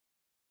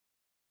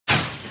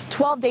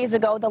12 days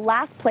ago, the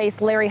last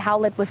place Larry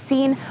Howlett was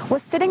seen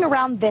was sitting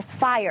around this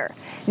fire.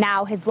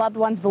 Now his loved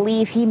ones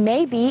believe he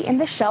may be in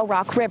the Shell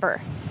Rock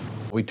River.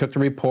 We took the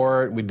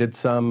report, we did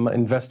some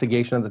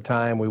investigation at the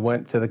time, we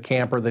went to the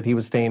camper that he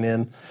was staying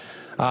in.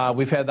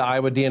 We've had the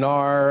Iowa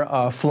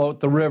DNR float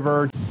the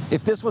river.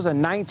 If this was a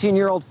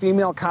 19-year-old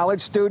female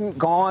college student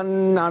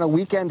gone on a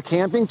weekend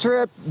camping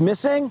trip,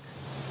 missing,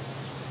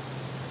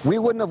 we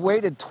wouldn't have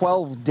waited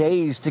 12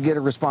 days to get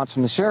a response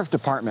from the sheriff's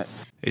department.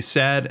 A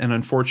sad and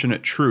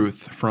unfortunate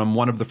truth from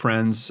one of the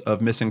friends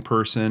of missing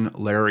person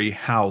Larry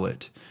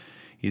Howlett.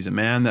 He's a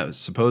man that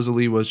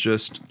supposedly was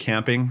just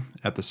camping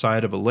at the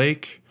side of a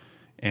lake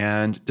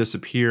and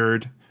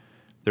disappeared.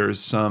 There's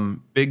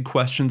some big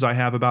questions I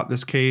have about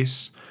this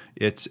case.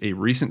 It's a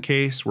recent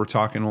case. We're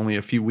talking only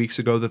a few weeks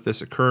ago that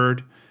this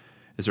occurred.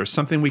 Is there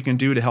something we can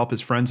do to help his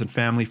friends and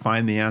family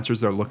find the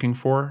answers they're looking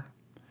for?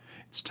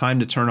 It's time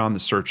to turn on the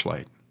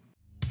searchlight.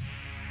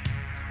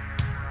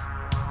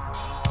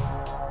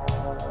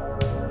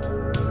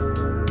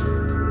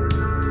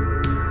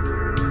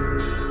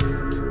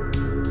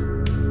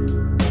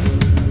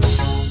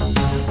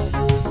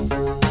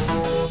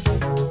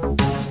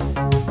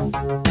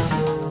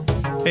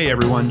 Hey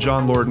everyone,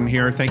 John Lorden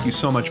here. Thank you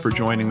so much for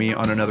joining me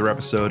on another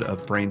episode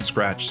of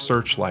Brainscratch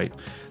Searchlight.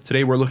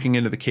 Today we're looking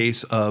into the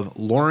case of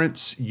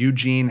Lawrence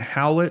Eugene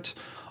Howlett,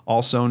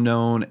 also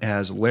known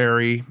as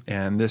Larry,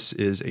 and this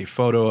is a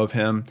photo of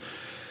him.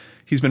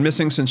 He's been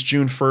missing since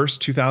June 1st,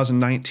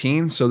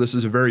 2019, so this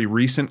is a very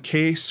recent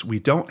case. We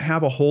don't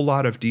have a whole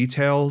lot of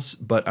details,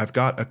 but I've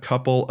got a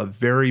couple of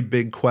very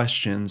big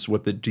questions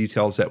with the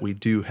details that we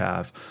do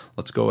have.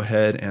 Let's go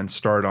ahead and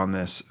start on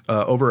this.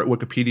 Over at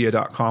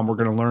wikipedia.com, we're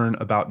going to learn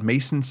about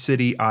Mason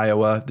City,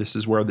 Iowa. This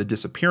is where the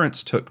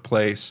disappearance took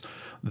place,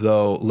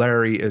 though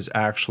Larry is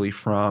actually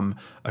from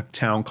a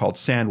town called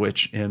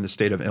Sandwich in the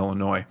state of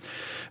Illinois.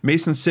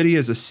 Mason City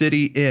is a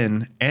city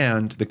in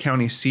and the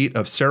county seat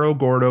of Cerro,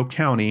 Gordo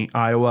County,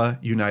 Iowa,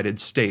 United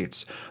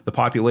States. The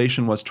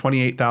population was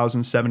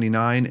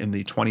 28,079 in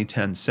the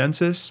 2010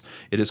 census.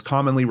 It is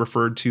commonly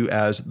referred to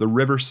as the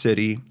River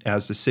City,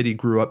 as the city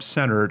grew up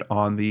centered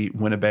on the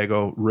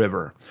Winnebago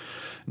River.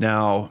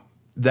 Now,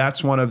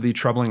 that's one of the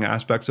troubling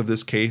aspects of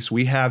this case.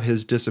 We have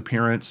his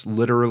disappearance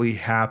literally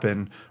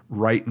happen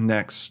right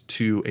next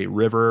to a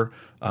river.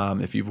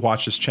 If you've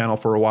watched this channel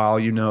for a while,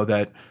 you know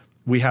that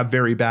we have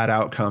very bad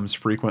outcomes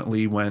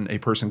frequently when a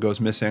person goes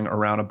missing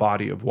around a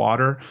body of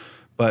water.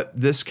 But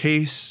this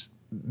case,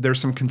 there's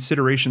some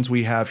considerations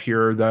we have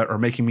here that are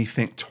making me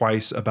think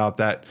twice about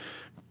that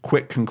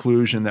quick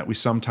conclusion that we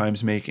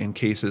sometimes make in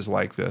cases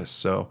like this.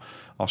 So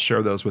I'll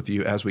share those with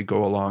you as we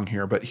go along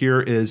here. But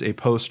here is a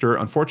poster.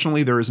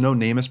 Unfortunately, there is no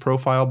NamUs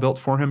profile built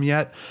for him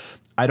yet.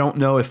 I don't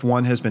know if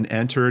one has been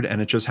entered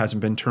and it just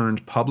hasn't been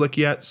turned public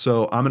yet,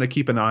 so I'm going to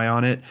keep an eye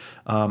on it.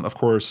 Of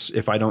course,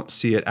 if I don't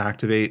see it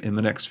activate in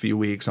the next few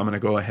weeks, I'm going to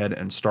go ahead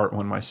and start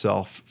one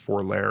myself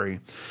for Larry.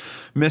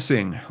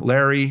 Missing,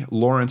 Larry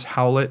Lawrence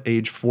Howlett,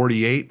 age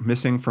 48,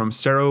 missing from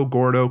Cerro,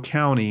 Gordo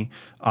County,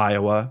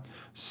 Iowa,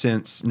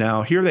 since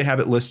now here they have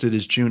it listed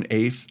as June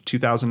 8th,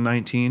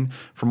 2019.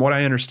 From what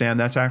I understand,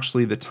 that's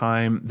actually the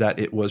time that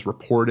it was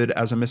reported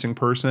as a missing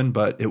person,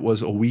 but it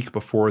was a week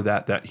before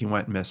that he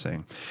went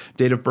missing.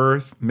 Date of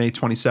birth, May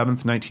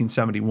 27th,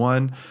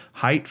 1971.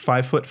 Height,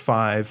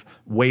 5'5",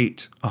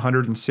 weight,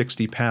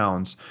 160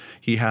 pounds.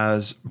 He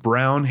has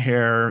brown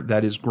hair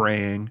that is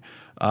graying.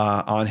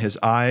 On his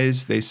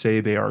eyes, they say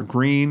they are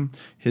green.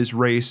 His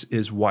race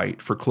is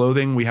white. For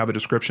clothing, we have a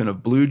description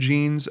of blue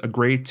jeans, a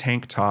gray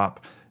tank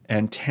top,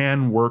 and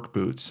tan work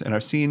boots. And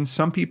I've seen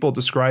some people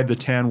describe the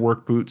tan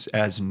work boots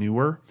as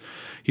newer.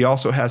 He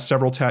also has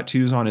several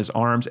tattoos on his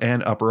arms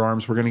and upper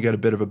arms. We're going to get a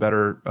bit of a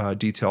better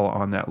detail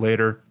on that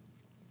later.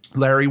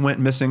 Larry went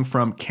missing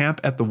from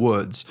Camp at the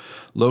Woods,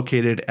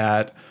 located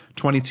at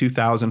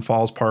 22,000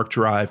 Falls Park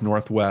Drive,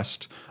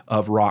 northwest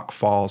of Rock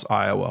Falls,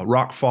 Iowa.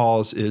 Rock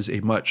Falls is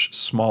a much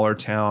smaller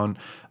town,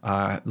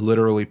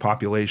 literally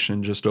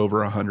population just over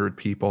 100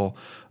 people,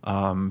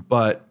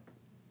 but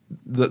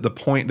the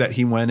point that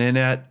he went in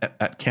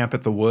at Camp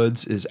at the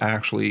Woods is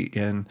actually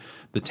in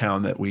the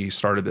town that we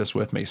started this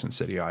with, Mason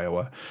City,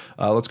 Iowa.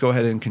 Let's go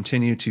ahead and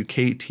continue to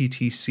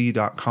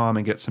kttc.com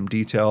and get some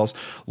details.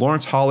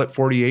 Lawrence Howlett,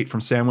 48,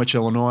 from Sandwich,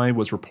 Illinois,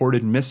 was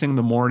reported missing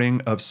the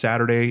morning of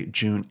Saturday,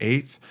 June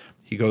 8th.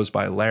 He goes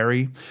by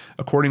Larry.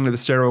 According to the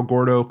Cerro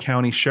Gordo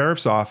County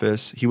Sheriff's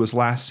Office, he was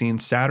last seen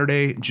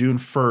Saturday, June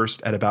 1st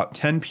at about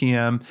 10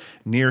 p.m.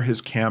 near his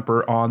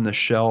camper on the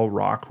Shell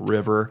Rock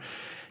River.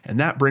 And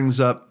that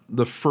brings up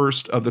the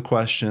first of the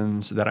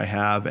questions that I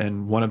have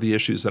and one of the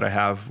issues that I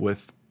have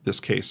with this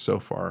case so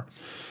far.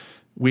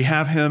 We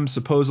have him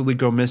supposedly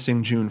go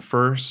missing June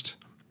 1st.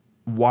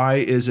 Why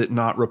is it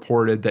not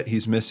reported that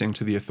he's missing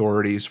to the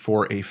authorities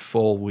for a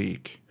full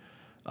week?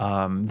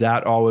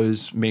 That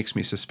always makes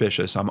me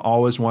suspicious. I'm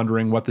always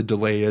wondering what the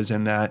delay is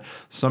in that.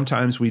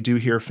 Sometimes we do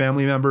hear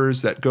family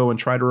members that go and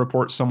try to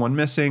report someone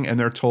missing, and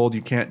they're told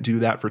you can't do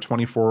that for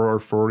 24 or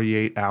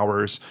 48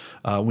 hours.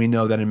 We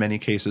know that in many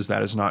cases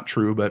that is not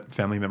true, but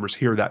family members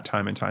hear that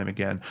time and time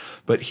again.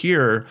 But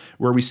here,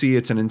 where we see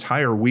it's an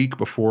entire week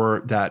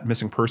before that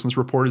missing persons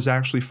report is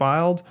actually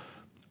filed,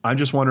 I'm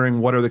just wondering,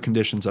 what are the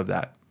conditions of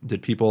that?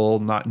 Did people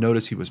not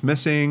notice he was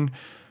missing?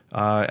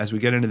 As we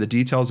get into the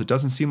details, it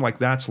doesn't seem like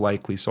that's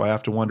likely, so I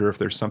have to wonder if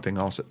there's something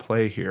else at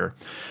play here.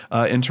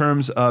 In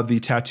terms of the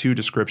tattoo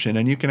description,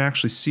 and you can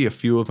actually see a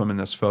few of them in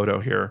this photo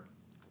here.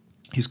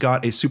 He's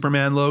got a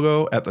Superman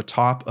logo at the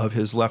top of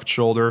his left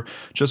shoulder.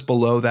 Just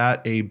below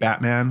that, a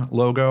Batman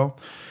logo.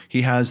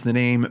 He has the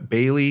name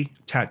Bailey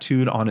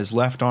tattooed on his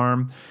left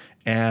arm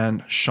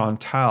and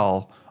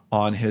Chantal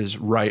on his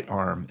right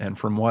arm. And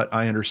from what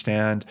I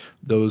understand,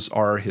 those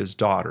are his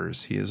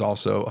daughters. He is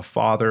also a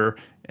father.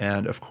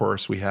 And of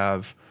course, we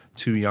have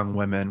two young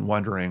women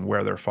wondering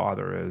where their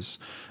father is.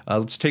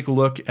 Let's take a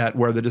look at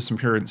where the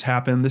disappearance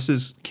happened. This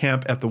is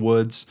Camp at the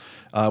Woods.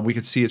 We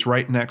can see it's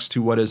right next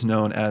to what is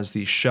known as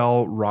the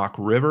Shell Rock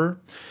River.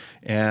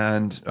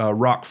 And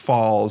Rock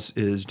Falls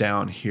is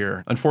down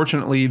here.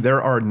 Unfortunately,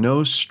 there are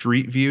no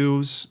street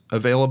views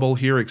available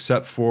here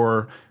except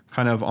for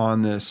kind of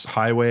on this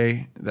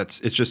highway. It's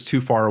just too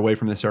far away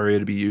from this area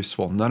to be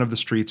useful. None of the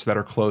streets that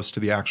are close to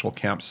the actual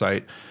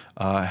campsite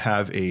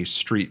have a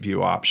street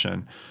view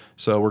option.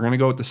 So we're going to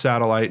go with the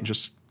satellite and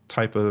just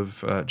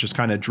just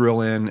kind of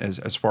drill in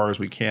as far as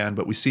we can.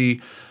 But we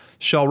see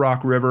Shell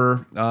Rock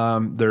River.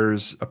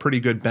 There's a pretty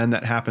good bend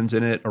that happens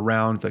in it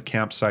around the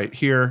campsite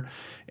here,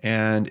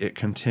 and it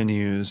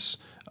continues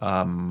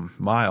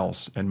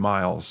miles and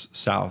miles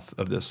south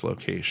of this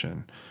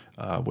location.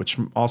 Which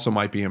also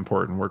might be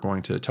important. We're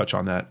going to touch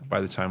on that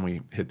by the time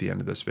we hit the end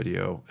of this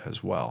video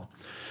as well.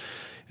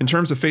 In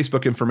terms of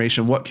Facebook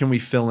information, what can we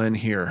fill in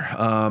here?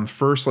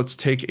 First, let's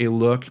take a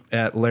look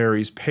at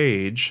Larry's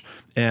page.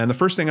 And the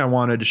first thing I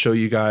wanted to show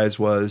you guys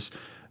was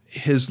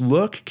his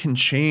look can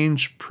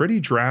change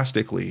pretty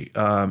drastically.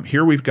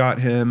 Here we've got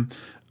him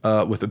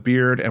with a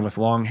beard and with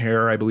long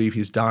hair. I believe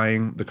he's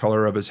dyeing the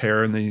color of his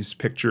hair in these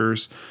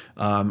pictures.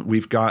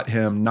 We've got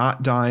him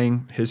not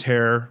dyeing his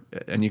hair,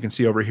 and you can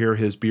see over here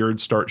his beard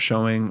starts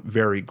showing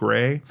very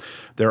gray.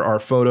 There are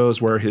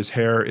photos where his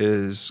hair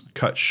is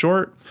cut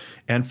short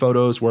and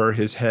photos where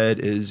his head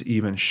is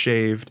even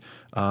shaved.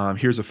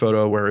 Here's a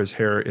photo where his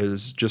hair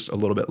is just a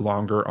little bit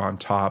longer on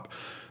top.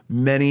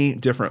 Many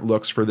different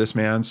looks for this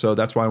man, so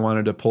that's why I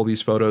wanted to pull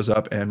these photos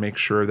up and make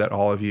sure that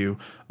all of you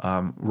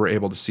were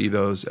able to see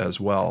those as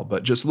well.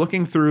 But just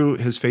looking through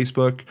his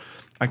Facebook,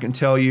 I can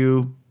tell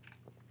you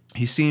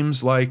he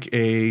seems like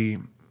a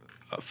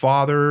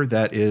father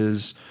that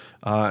is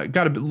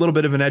got a little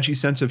bit of an edgy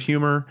sense of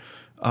humor.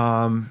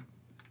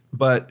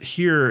 But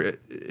here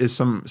is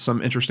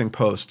some interesting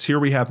posts. Here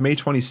we have May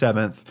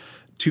 27th,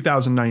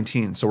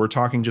 2019. So we're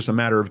talking just a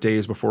matter of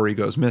days before he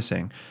goes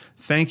missing.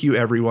 Thank you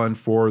everyone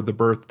for the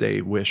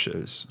birthday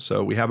wishes.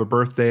 So we have a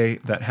birthday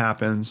that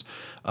happens.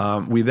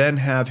 We then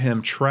have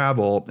him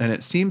travel, and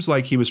it seems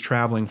like he was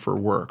traveling for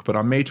work. But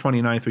on May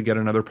 29th, we get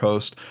another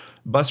post.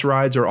 Bus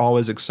rides are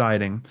always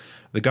exciting.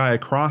 The guy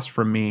across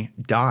from me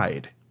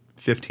died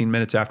 15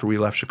 minutes after we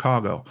left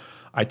Chicago.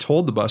 I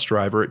told the bus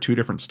driver at 2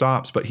 different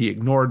stops, but he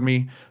ignored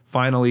me.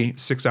 Finally,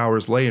 6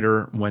 hours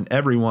later, when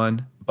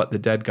everyone but the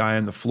dead guy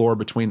on the floor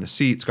between the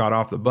seats got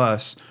off the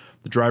bus,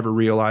 the driver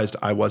realized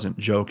I wasn't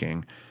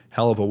joking.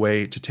 Hell of a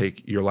way to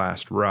take your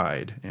last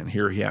ride. And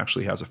here he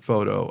actually has a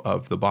photo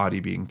of the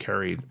body being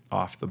carried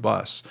off the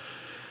bus.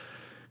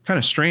 Kind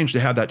of strange to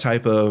have that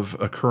type of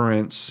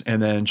occurrence,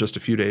 and then just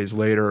a few days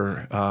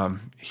later,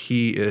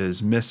 he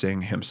is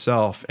missing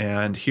himself.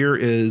 And here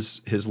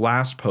is his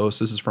last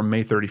post. This is from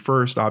May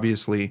 31st,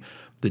 obviously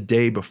the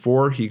day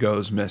before he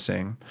goes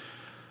missing.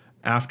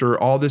 After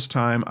all this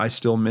time, I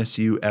still miss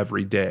you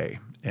every day.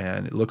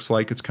 And it looks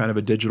like it's kind of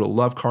a digital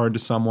love card to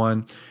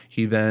someone.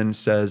 He then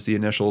says the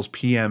initials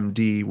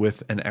PMD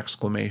with an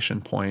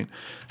exclamation point.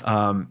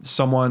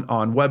 Someone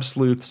on Web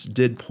Sleuths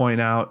did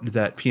point out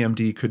that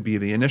PMD could be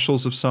the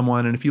initials of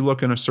someone. And if you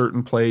look in a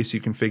certain place,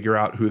 you can figure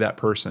out who that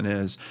person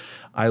is.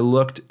 I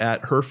looked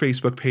at her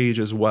Facebook page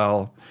as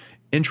well.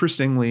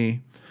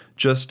 Interestingly,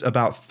 just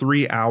about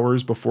 3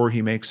 hours before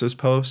he makes this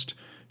post,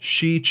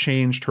 she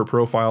changed her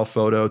profile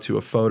photo to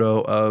a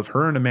photo of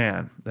her and a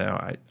man.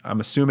 Now,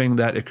 I'm assuming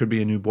that it could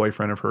be a new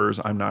boyfriend of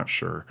hers. I'm not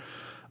sure.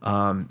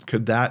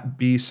 Could that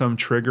be some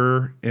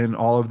trigger in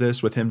all of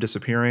this with him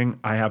disappearing?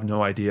 I have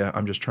no idea.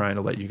 I'm just trying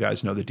to let you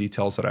guys know the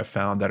details that I've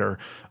found that are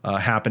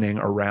happening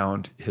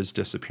around his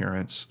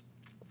disappearance.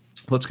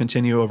 Let's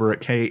continue over at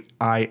KIMT.com.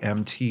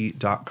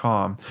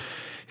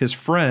 His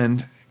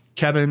friend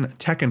Kevin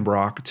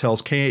Teckenbrock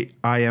tells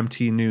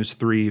KIMT News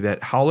 3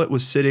 that Howlett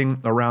was sitting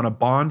around a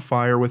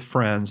bonfire with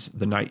friends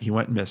the night he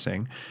went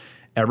missing.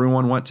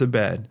 Everyone went to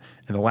bed,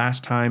 and the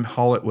last time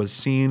Howlett was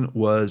seen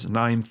was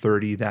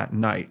 9:30 that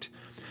night.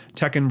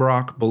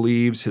 Teckenbrock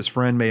believes his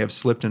friend may have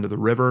slipped into the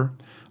river.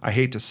 I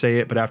hate to say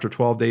it, but after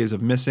 12 days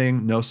of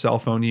missing, no cell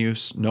phone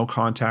use, no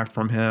contact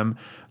from him,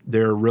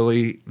 they're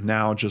really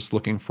now just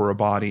looking for a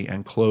body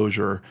and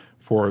closure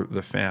for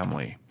the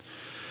family.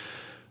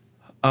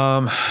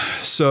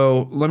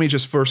 So let me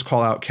just first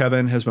call out,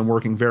 Kevin has been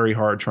working very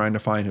hard trying to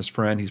find his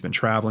friend. He's been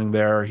traveling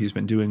there. He's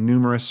been doing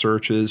numerous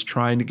searches,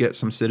 trying to get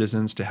some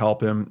citizens to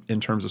help him in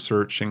terms of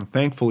searching.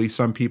 Thankfully,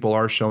 some people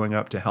are showing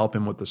up to help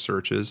him with the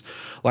searches.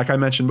 Like I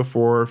mentioned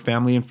before,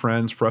 family and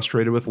friends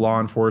frustrated with law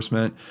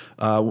enforcement.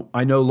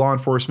 I know law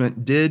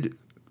enforcement did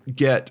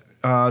get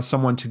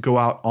someone to go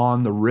out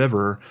on the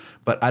river,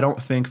 but I don't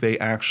think they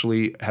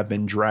actually have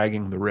been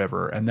dragging the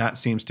river. And that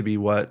seems to be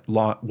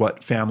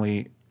what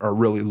family are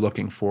really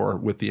looking for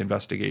with the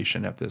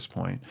investigation at this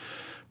point.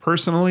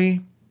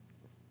 Personally,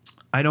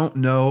 I don't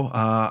know.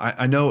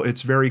 I know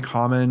it's very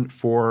common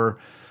for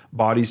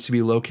bodies to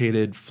be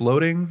located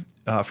floating.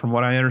 From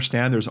what I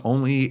understand, there's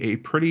only a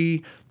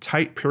pretty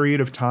tight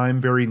period of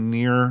time very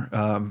near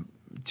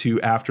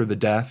to after the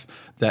death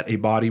that a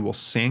body will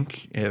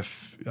sink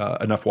if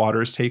enough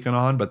water is taken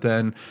on, but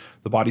then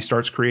the body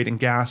starts creating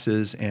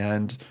gases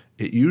and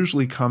it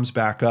usually comes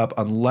back up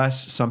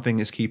unless something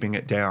is keeping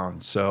it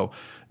down. So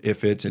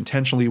if it's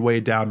intentionally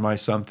weighed down by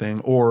something,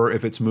 or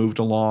if it's moved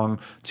along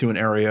to an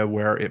area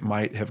where it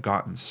might have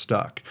gotten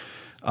stuck.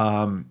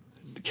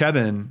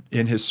 Kevin,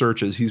 in his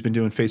searches, he's been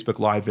doing Facebook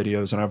Live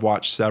videos, and I've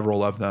watched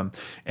several of them.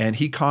 And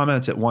he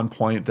comments at one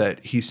point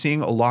that he's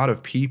seeing a lot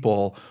of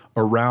people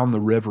around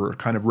the river,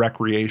 kind of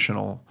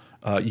recreational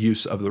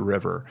use of the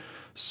river.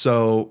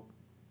 So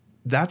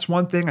that's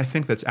one thing I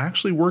think that's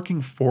actually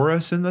working for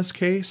us in this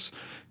case,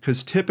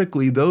 because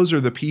typically those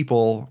are the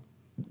people,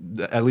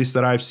 at least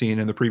that I've seen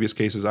in the previous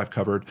cases I've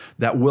covered,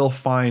 that will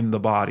find the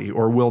body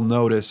or will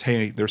notice,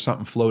 hey, there's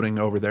something floating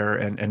over there,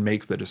 and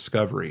make the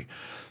discovery.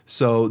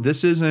 So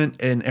this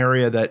isn't an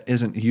area that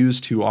isn't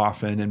used too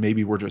often and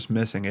maybe we're just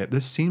missing it.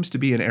 This seems to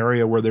be an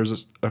area where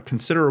there's a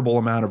considerable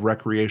amount of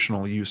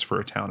recreational use for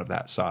a town of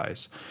that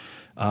size.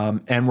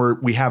 And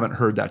we haven't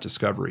heard that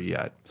discovery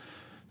yet.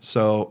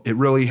 So it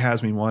really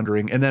has me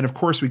wondering. And then, of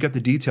course, we get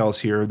the details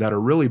here that are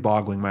really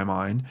boggling my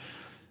mind.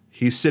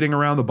 He's sitting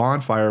around the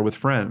bonfire with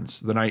friends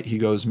the night he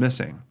goes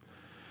missing.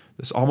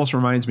 This almost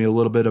reminds me a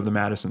little bit of the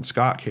Madison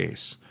Scott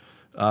case.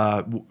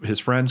 His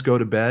friends go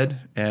to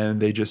bed and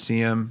they just see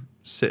him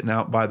sitting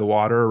out by the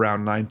water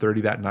around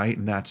 9:30 that night,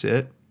 and that's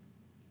it.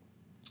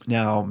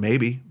 Now,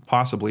 maybe,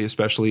 possibly,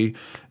 especially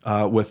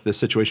with the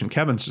situation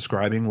Kevin's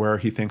describing where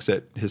he thinks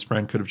that his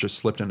friend could have just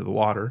slipped into the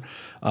water.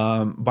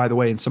 By the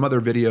way, in some other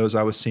videos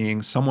I was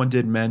seeing, someone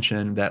did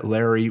mention that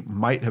Larry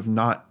might have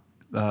not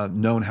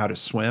known how to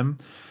swim.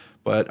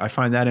 But I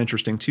find that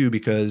interesting too,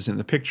 because in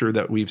the picture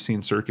that we've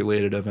seen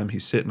circulated of him,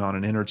 he's sitting on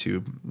an inner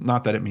tube.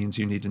 Not that it means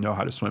you need to know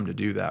how to swim to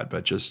do that,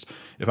 but just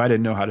if I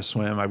didn't know how to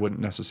swim, I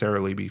wouldn't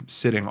necessarily be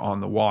sitting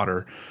on the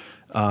water.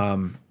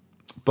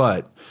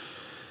 But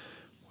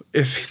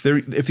if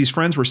these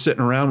friends were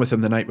sitting around with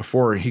him the night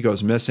before he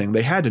goes missing,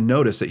 they had to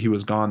notice that he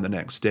was gone the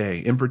next day.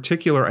 In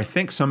particular, I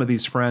think some of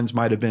these friends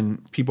might have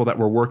been people that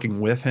were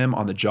working with him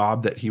on the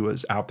job that he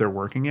was out there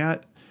working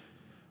at.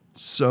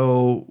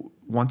 So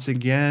once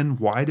again,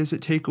 why does it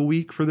take a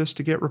week for this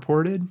to get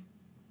reported?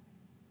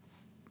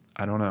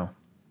 I don't know.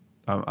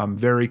 I'm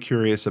very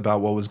curious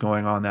about what was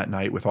going on that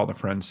night with all the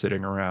friends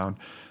sitting around.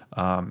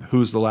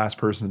 Who's the last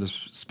person to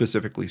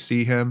specifically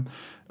see him?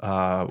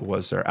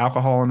 Was there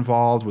alcohol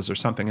involved? Was there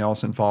something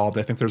else involved?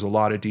 I think there's a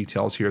lot of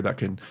details here that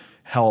can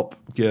help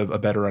give a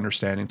better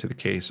understanding to the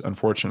case.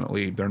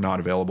 Unfortunately, they're not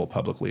available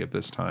publicly at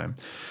this time.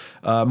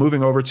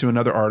 Moving over to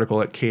another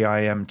article at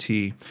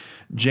KIMT.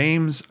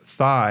 James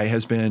Thigh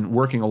has been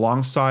working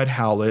alongside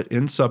Howlett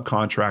in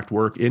subcontract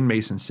work in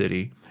Mason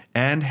City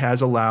and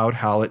has allowed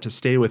Howlett to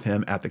stay with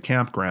him at the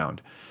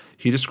campground.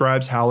 He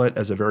describes Howlett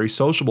as a very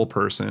sociable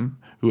person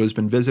who has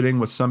been visiting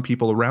with some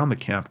people around the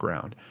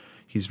campground.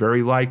 He's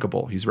very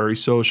likable. He's very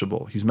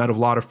sociable. He's met a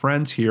lot of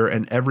friends here,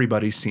 and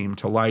everybody seemed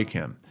to like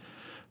him.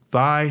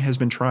 Thigh has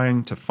been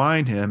trying to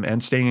find him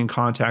and staying in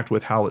contact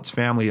with Howlett's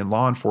family and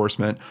law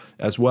enforcement,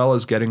 as well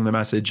as getting the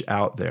message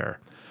out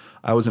there.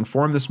 I was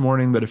informed this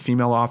morning that a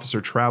female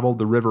officer traveled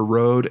the river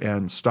road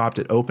and stopped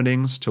at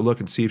openings to look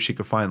and see if she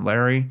could find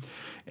Larry.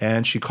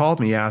 And she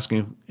called me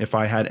asking if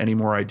I had any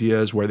more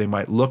ideas where they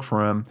might look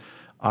for him.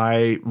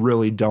 I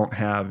really don't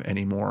have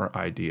any more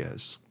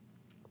ideas.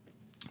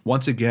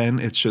 Once again,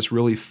 it's just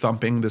really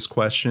thumping this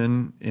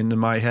question into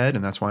my head,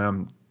 and that's why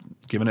I'm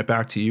giving it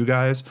back to you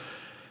guys.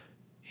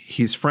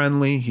 He's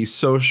friendly, he's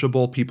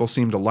sociable, people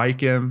seem to like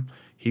him.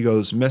 He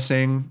goes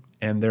missing,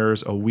 and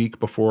there's a week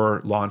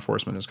before law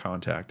enforcement is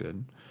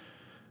contacted.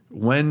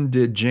 When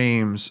did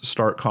James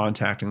start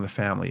contacting the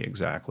family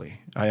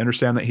exactly? I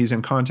understand that he's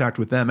in contact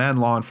with them and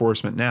law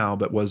enforcement now,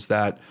 but was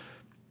that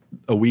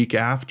a week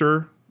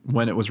after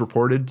when it was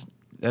reported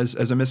as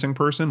a missing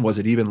person? Was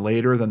it even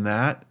later than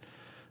that?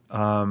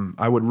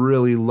 I would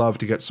really love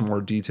to get some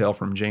more detail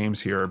from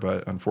James here,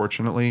 but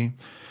unfortunately,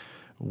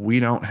 we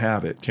don't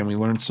have it. Can we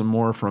learn some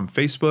more from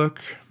Facebook?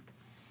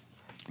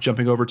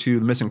 jumping over to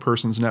the Missing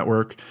Persons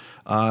Network,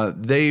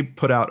 they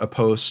put out a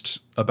post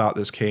about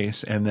this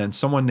case, and then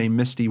someone named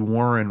Misty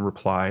Warren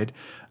replied.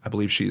 I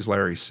believe she's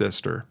Larry's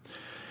sister.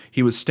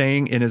 He was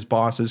staying in his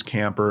boss's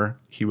camper.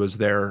 He was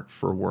there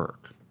for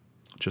work.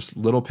 Just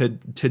little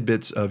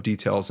tidbits of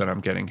details that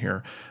I'm getting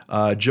here.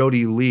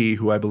 Jody Lee,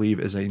 who I believe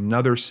is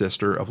another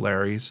sister of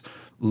Larry's.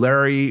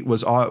 Larry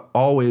was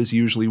always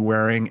usually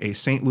wearing a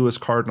St. Louis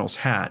Cardinals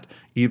hat,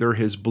 either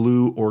his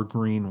blue or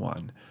green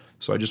one.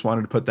 So I just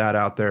wanted to put that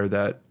out there,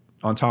 that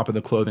on top of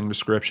the clothing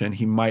description,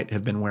 he might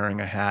have been wearing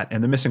a hat.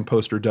 And the missing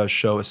poster does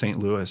show a St.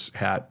 Louis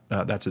hat.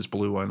 That's his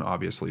blue one,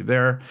 obviously,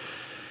 there.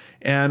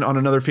 And on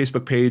another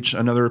Facebook page,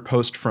 another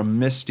post from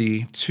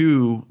Misty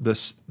to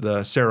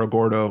the Cerro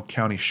Gordo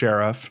County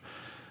Sheriff.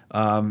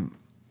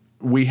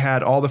 We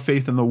had all the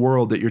faith in the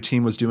world that your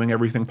team was doing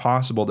everything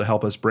possible to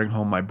help us bring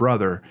home my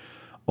brother,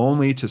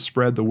 only to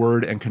spread the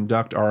word and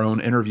conduct our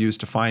own interviews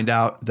to find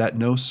out that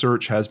no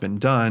search has been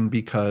done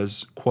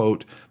because,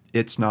 quote,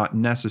 it's not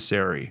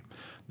necessary.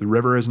 The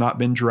river has not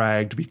been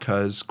dragged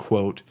because,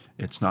 quote,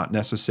 it's not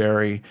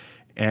necessary.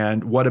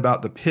 And what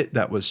about the pit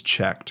that was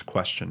checked,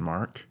 question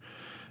mark.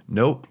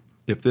 Nope.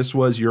 If this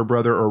was your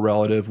brother or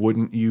relative,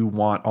 wouldn't you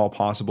want all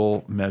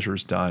possible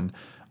measures done?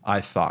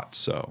 I thought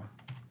so.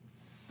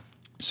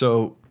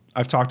 So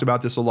I've talked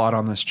about this a lot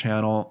on this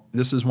channel.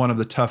 This is one of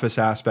the toughest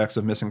aspects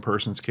of missing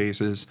persons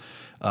cases.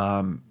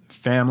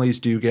 Families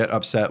do get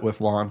upset with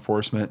law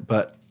enforcement,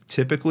 but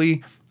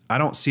typically I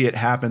don't see it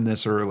happen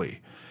this early.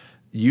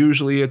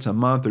 Usually it's a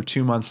month or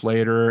 2 months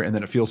later, and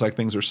then it feels like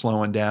things are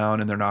slowing down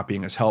and they're not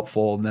being as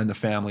helpful, and then the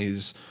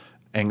family's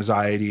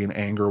anxiety and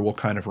anger will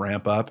kind of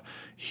ramp up.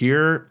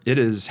 Here, it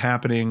is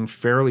happening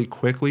fairly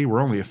quickly.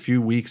 We're only a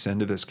few weeks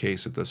into this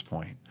case at this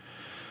point.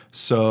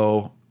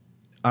 So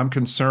I'm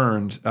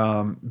concerned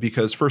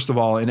because, first of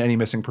all, in any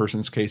missing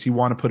persons case, you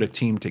want to put a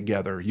team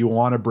together. You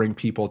want to bring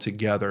people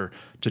together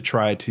to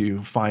try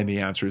to find the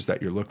answers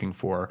that you're looking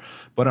for.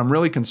 But I'm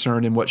really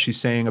concerned in what she's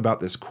saying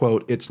about this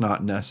quote, it's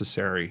not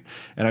necessary.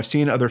 And I've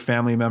seen other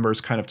family members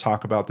kind of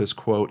talk about this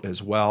quote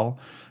as well.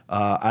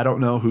 I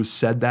don't know who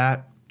said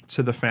that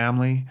to the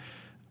family.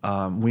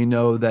 We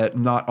know that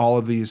not all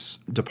of these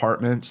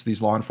departments,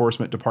 these law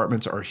enforcement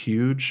departments, are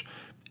huge,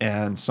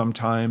 and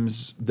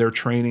sometimes their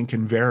training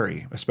can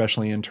vary,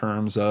 especially in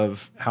terms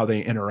of how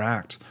they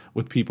interact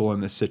with people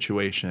in this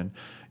situation.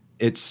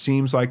 It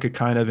seems like a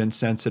kind of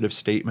insensitive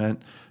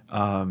statement.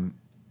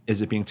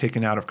 Is it being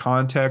taken out of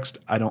context?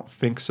 I don't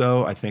think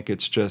so. I think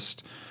it's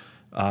just,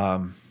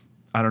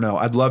 I don't know.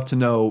 I'd love to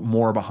know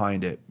more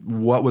behind it.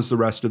 What was the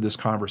rest of this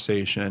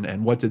conversation,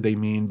 and what did they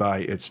mean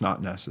by it's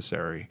not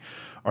necessary?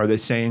 Are they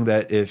saying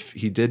that if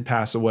he did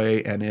pass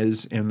away and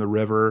is in the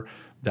river,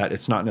 that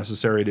it's not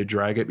necessary to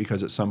drag it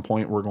because at some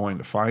point we're going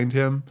to find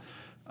him?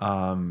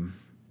 I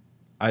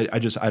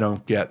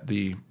don't get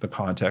the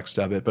context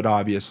of it, but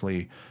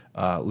obviously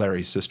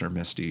Larry's sister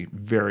Misty,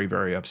 very,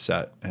 very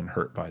upset and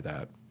hurt by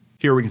that.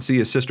 Here we can see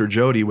his sister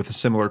Jody with a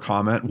similar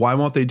comment. Why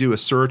won't they do a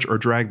search or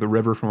drag the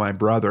river for my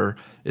brother?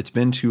 It's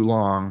been too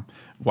long.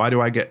 Why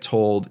do I get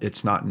told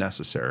it's not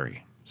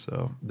necessary?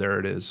 So there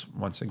it is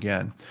once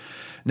again.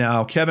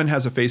 Now, Kevin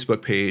has a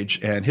Facebook page,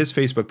 and his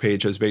Facebook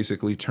page has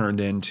basically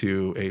turned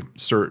into a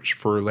search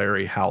for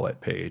Larry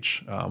Howlett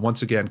page.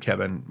 Once again,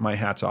 Kevin, my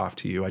hat's off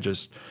to you.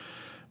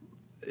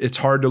 It's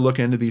hard to look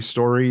into these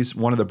stories.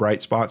 One of the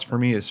bright spots for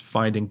me is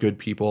finding good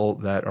people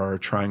that are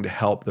trying to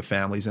help the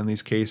families in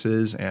these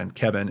cases, and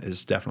Kevin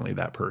is definitely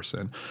that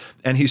person.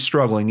 And he's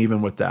struggling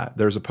even with that.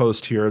 There's a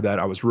post here that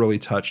I was really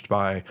touched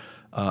by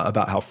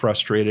about how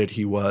frustrated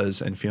he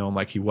was and feeling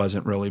like he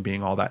wasn't really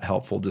being all that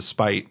helpful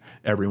despite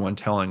everyone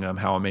telling him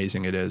how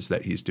amazing it is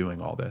that he's doing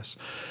all this.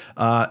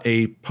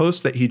 A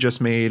post that he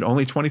just made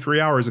only 23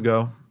 hours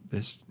ago,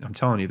 I'm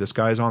telling you, this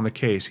guy's on the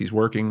case. He's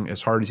working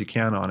as hard as he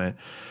can on it.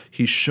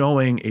 He's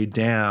showing a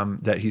dam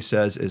that he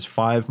says is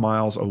 5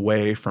 miles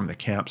away from the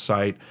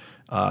campsite.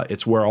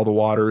 It's where all the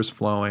water is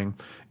flowing,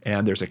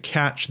 and there's a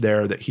catch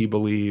there that he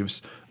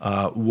believes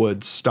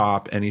would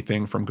stop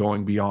anything from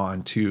going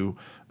beyond to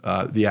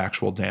the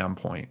actual dam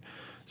point.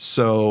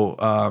 So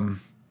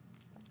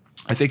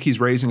I think he's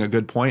raising a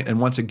good point,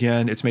 and once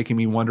again, it's making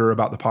me wonder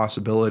about the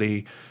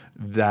possibility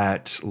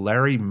that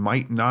Larry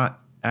might not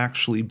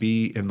actually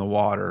be in the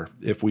water.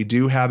 If we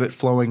do have it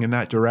flowing in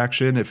that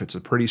direction, if it's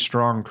a pretty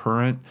strong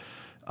current,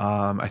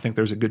 I think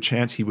there's a good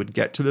chance he would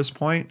get to this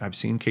point. I've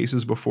seen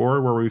cases before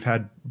where we've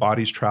had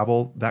bodies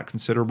travel that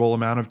considerable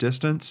amount of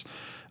distance.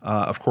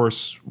 Of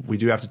course, we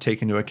do have to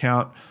take into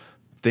account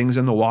things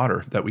in the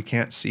water that we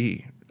can't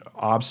see,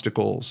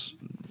 obstacles,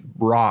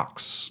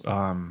 rocks,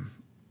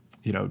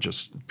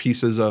 just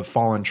pieces of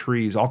fallen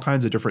trees, all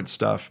kinds of different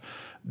stuff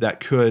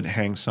that could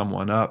hang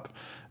someone up.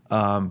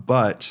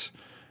 But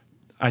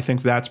I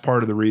think that's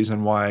part of the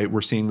reason why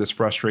we're seeing this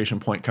frustration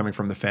point coming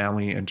from the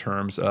family in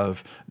terms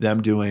of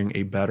them doing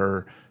a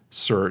better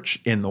search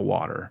in the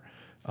water.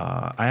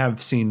 I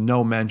have seen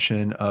no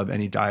mention of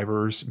any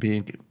divers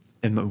being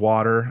in the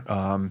water,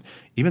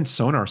 even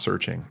sonar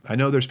searching. I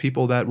know there's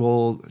people that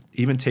will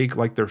even take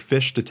like their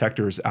fish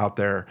detectors out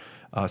there,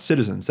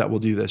 citizens that will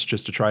do this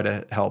just to try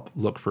to help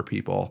look for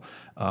people.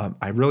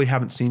 I really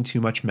haven't seen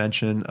too much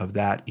mention of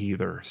that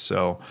either.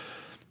 So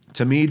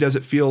to me, does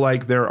it feel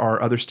like there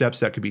are other steps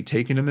that could be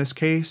taken in this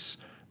case?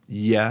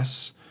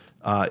 Yes.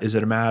 Is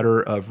it a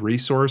matter of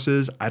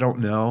resources? I don't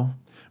know.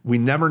 We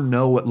never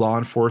know what law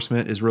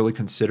enforcement is really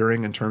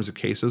considering in terms of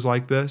cases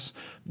like this.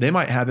 They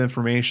might have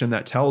information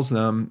that tells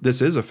them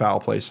this is a foul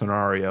play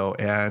scenario,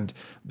 and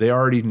they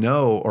already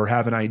know or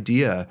have an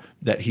idea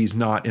that he's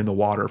not in the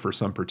water for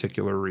some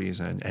particular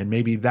reason. And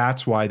maybe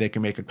that's why they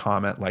can make a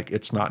comment like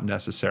it's not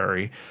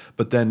necessary,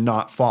 but then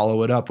not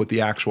follow it up with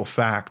the actual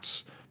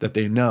facts that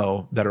they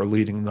know that are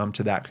leading them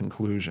to that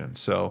conclusion.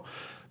 So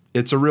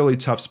it's a really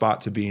tough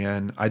spot to be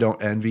in. I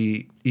don't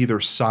envy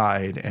either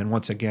side. And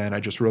once again, I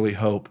just really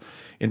hope,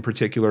 in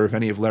particular, if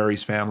any of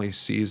Larry's family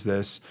sees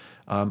this,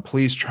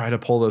 please try to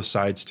pull those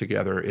sides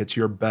together. It's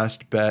your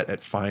best bet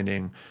at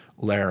finding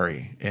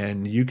Larry.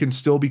 And you can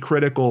still be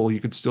critical, you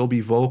can still be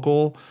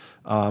vocal,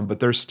 but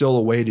there's still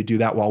a way to do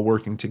that while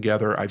working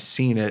together. I've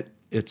seen it.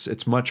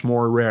 It's much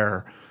more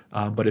rare.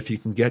 But if you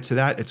can get to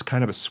that, it's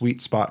kind of a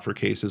sweet spot for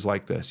cases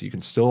like this. You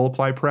can still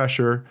apply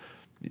pressure.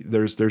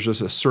 There's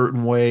just a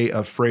certain way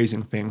of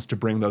phrasing things to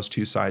bring those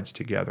two sides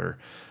together.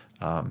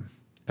 And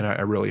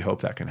I really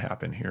hope that can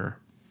happen here.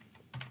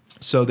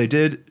 So they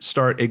did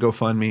start a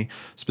GoFundMe.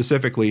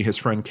 Specifically, his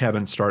friend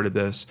Kevin started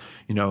this.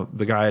 You know,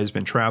 the guy has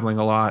been traveling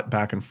a lot,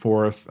 back and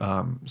forth,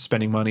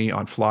 spending money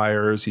on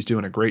flyers. He's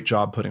doing a great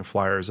job putting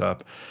flyers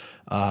up.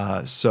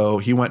 So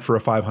he went for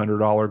a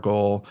 $500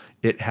 goal.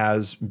 It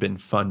has been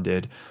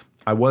funded.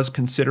 I was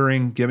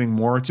considering giving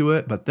more to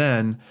it, but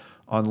then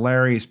on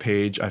Larry's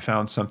page, I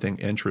found something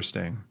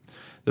interesting.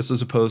 This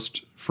is a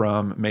post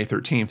from May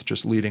 13th,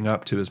 just leading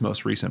up to his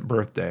most recent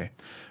birthday.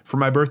 For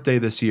my birthday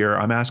this year,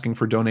 I'm asking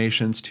for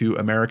donations to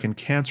American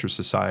Cancer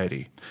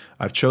Society.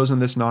 I've chosen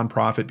this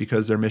nonprofit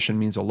because their mission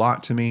means a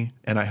lot to me,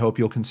 and I hope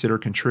you'll consider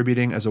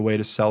contributing as a way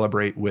to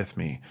celebrate with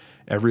me.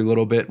 Every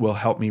little bit will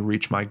help me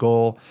reach my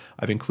goal.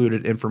 I've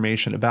included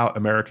information about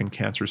American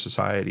Cancer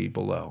Society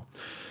below.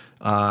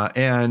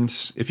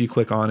 And if you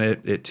click on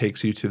it, it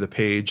takes you to the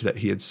page that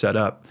he had set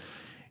up.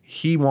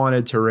 He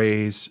wanted to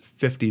raise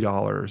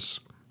 $50,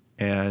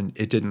 and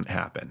it didn't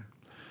happen.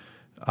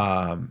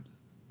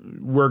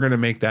 We're going to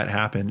make that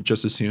happen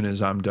just as soon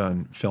as I'm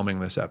done filming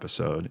this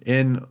episode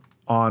in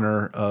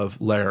honor of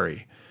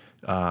Larry.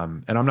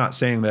 And I'm not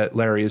saying that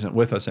Larry isn't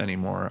with us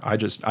anymore. I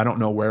don't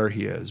know where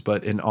he is,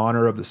 but in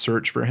honor of the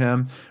search for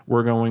him,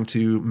 we're going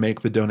to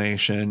make the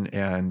donation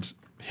and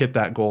hit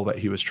that goal that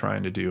he was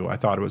trying to do. I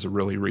thought it was a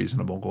really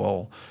reasonable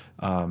goal,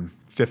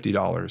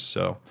 $50.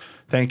 So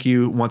thank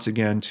you once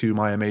again to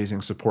my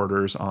amazing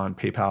supporters on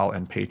PayPal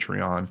and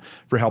Patreon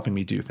for helping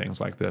me do things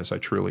like this. I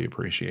truly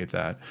appreciate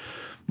that.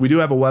 We do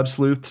have a Web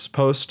Sleuths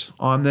post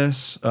on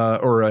this,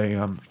 or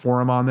a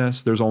forum on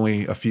this. There's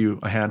only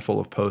a handful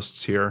of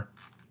posts here.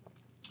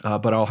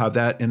 But I'll have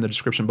that in the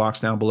description box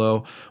down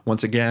below.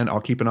 Once again,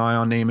 I'll keep an eye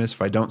on Namus.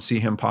 If I don't see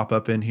him pop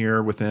up in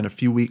here within a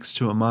few weeks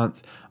to a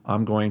month,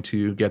 I'm going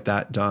to get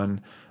that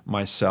done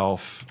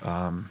myself,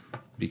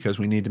 because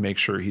we need to make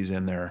sure he's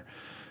in there,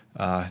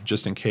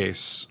 just in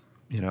case.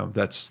 You know,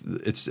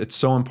 it's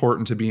so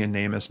important to be in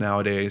Namus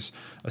nowadays,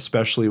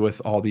 especially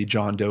with all the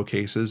John Doe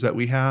cases that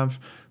we have.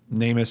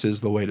 Namus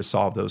is the way to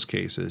solve those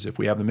cases. If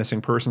we have the missing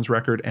persons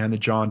record and the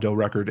John Doe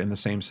record in the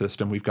same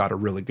system, we've got a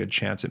really good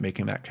chance at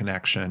making that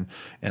connection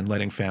and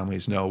letting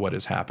families know what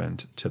has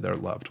happened to their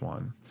loved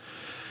one.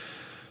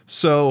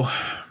 So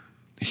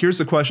here's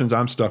the questions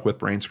I'm stuck with,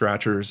 Brain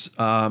Scratchers.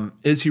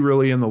 Is he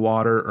really in the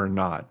water or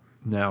not?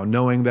 Now,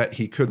 knowing that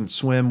he couldn't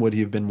swim, would he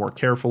have been more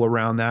careful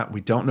around that?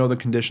 We don't know the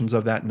conditions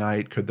of that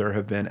night. Could there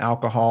have been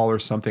alcohol or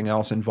something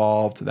else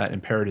involved that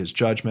impaired his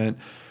judgment?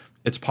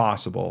 It's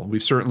possible.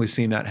 We've certainly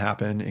seen that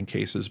happen in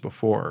cases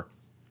before.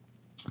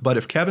 But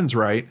if Kevin's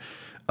right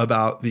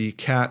about the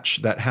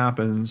catch that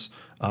happens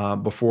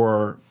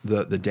before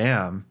the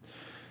dam,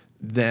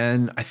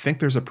 then I think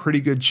there's a pretty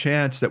good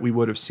chance that we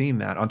would have seen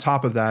that. On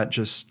top of that,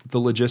 just the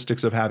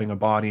logistics of having a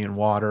body in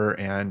water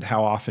and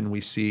how often we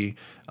see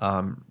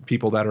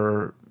people that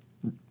are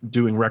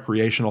doing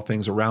recreational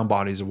things around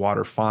bodies of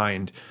water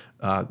find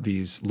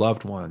these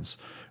loved ones.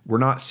 We're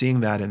not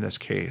seeing that in this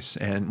case.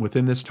 And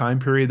within this time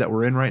period that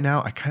we're in right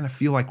now, I kind of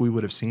feel like we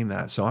would have seen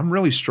that. So I'm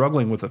really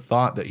struggling with the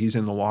thought that he's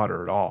in the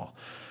water at all.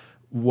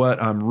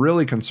 What I'm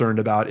really concerned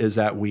about is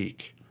that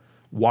week.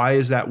 Why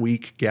is that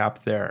week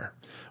gap there?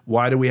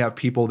 Why do we have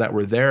people that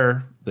were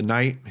there the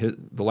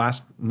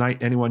last night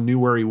anyone knew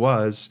where he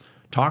was,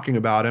 talking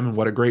about him and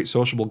what a great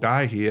sociable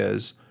guy he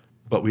is,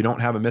 but we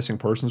don't have a missing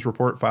persons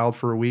report filed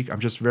for a week? I'm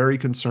just very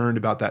concerned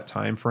about that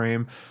time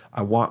frame.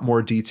 I want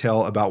more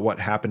detail about what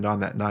happened on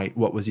that night.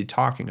 What was he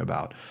talking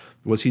about?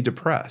 Was he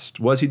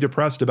depressed? Was he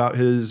depressed about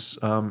his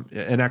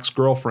an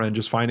ex-girlfriend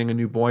just finding a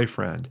new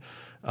boyfriend?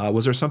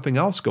 Was there something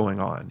else going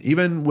on?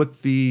 Even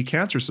with the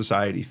Cancer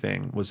Society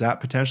thing, was that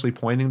potentially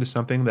pointing to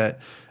something that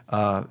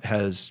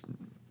has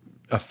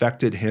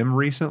affected him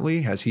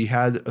recently? Has he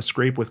had a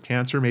scrape with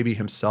cancer, maybe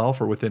himself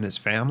or within his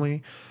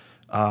family?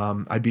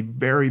 I'd be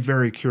very,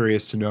 very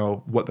curious to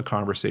know what the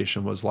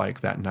conversation was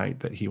like that night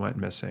that he went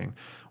missing.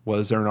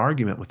 Was there an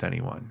argument with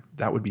anyone?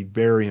 That would be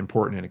very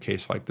important in a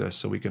case like this,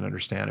 so we can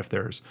understand if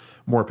there's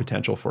more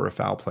potential for a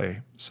foul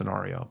play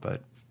scenario.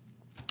 But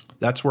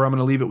that's where I'm going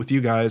to leave it with you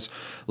guys.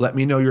 Let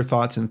me know your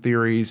thoughts and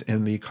theories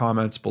in the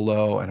comments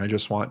below. And I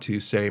just want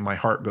to say my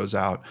heart goes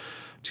out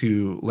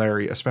to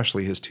Larry,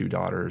 especially his 2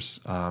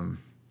 daughters. I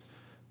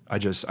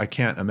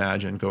can't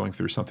imagine going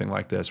through something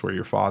like this where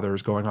your father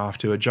is going off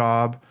to a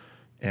job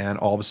and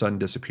all of a sudden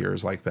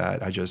disappears like that.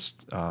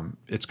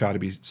 It's got to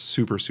be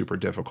super, super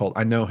difficult.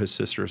 I know his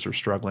sisters are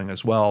struggling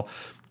as well.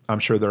 I'm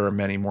sure there are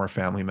many more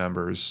family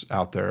members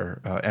out there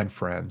and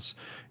friends.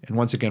 And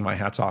once again, my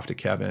hat's off to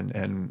Kevin.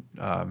 And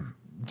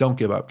don't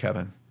give up,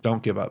 Kevin.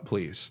 Don't give up,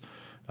 please.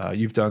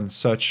 You've done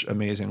such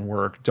amazing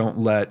work. Don't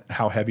let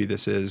how heavy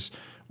this is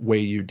weigh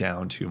you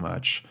down too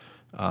much.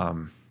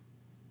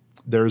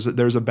 There's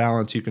a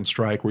balance you can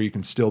strike where you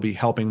can still be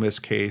helping this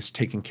case,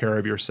 taking care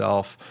of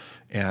yourself,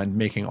 and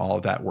making all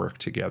of that work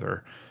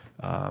together.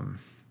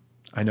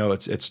 I know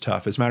it's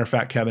tough. As a matter of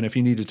fact, Kevin, if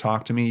you need to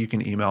talk to me, you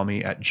can email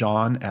me at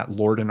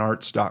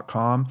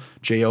john@lordandarts.com,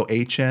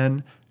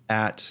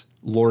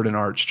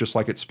 JOHN@lordandarts, just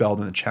like it's spelled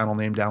in the channel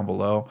name down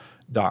below,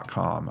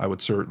 .com. I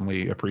would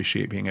certainly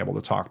appreciate being able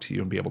to talk to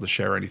you and be able to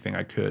share anything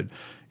I could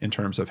in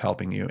terms of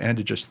helping you, and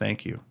to just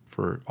thank you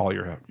for all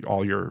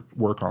your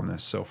work on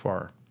this so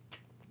far.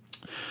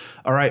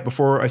 All right,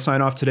 before I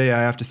sign off today, I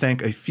have to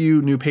thank a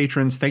few new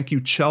patrons. Thank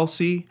you,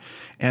 Chelsea,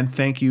 and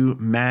thank you,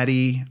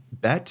 Maddie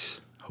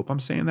Bett. Hope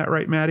I'm saying that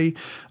right, Maddie.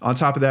 On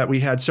top of that,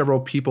 we had several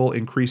people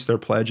increase their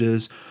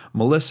pledges.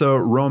 Melissa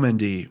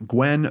Romandy,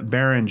 Gwen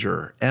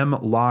Barringer, M.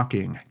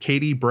 Locking,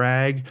 Katie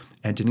Bragg,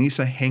 and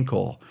Denisa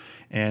Henkel.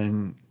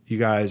 And you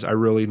guys, I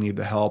really need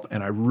the help,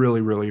 and I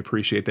really, really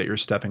appreciate that you're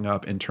stepping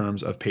up in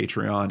terms of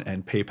Patreon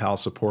and PayPal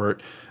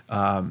support.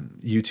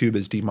 YouTube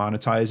is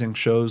demonetizing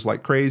shows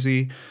like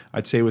crazy.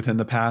 I'd say within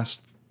the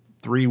past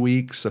 3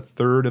 weeks,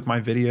 1/3 of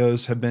my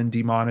videos have been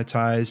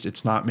demonetized.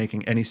 It's not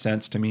making any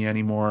sense to me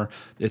anymore.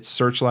 It's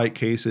Searchlight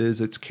cases,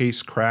 it's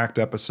case cracked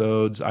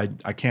episodes. I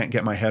can't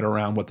get my head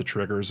around what the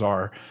triggers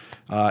are.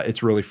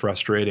 It's really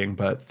frustrating,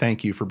 but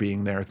thank you for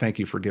being there. Thank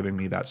you for giving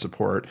me that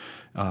support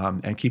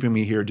and keeping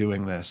me here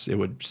doing this. It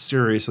would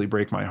seriously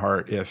break my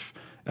heart if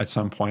at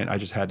some point I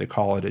just had to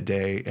call it a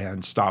day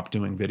and stop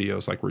doing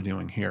videos like we're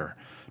doing here,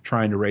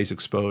 trying to raise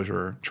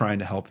exposure, trying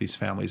to help these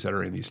families that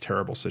are in these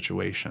terrible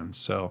situations.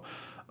 So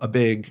a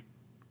big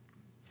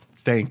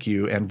thank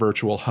you and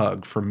virtual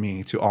hug from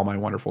me to all my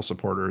wonderful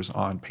supporters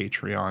on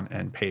Patreon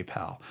and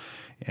PayPal.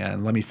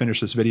 And let me finish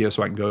this video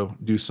so I can go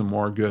do some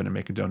more good and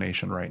make a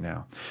donation right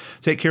now.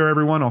 Take care,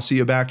 everyone. I'll see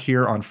you back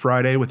here on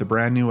Friday with a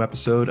brand new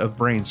episode of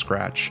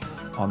Brainscratch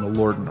on the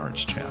Lord and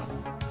Arts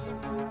channel.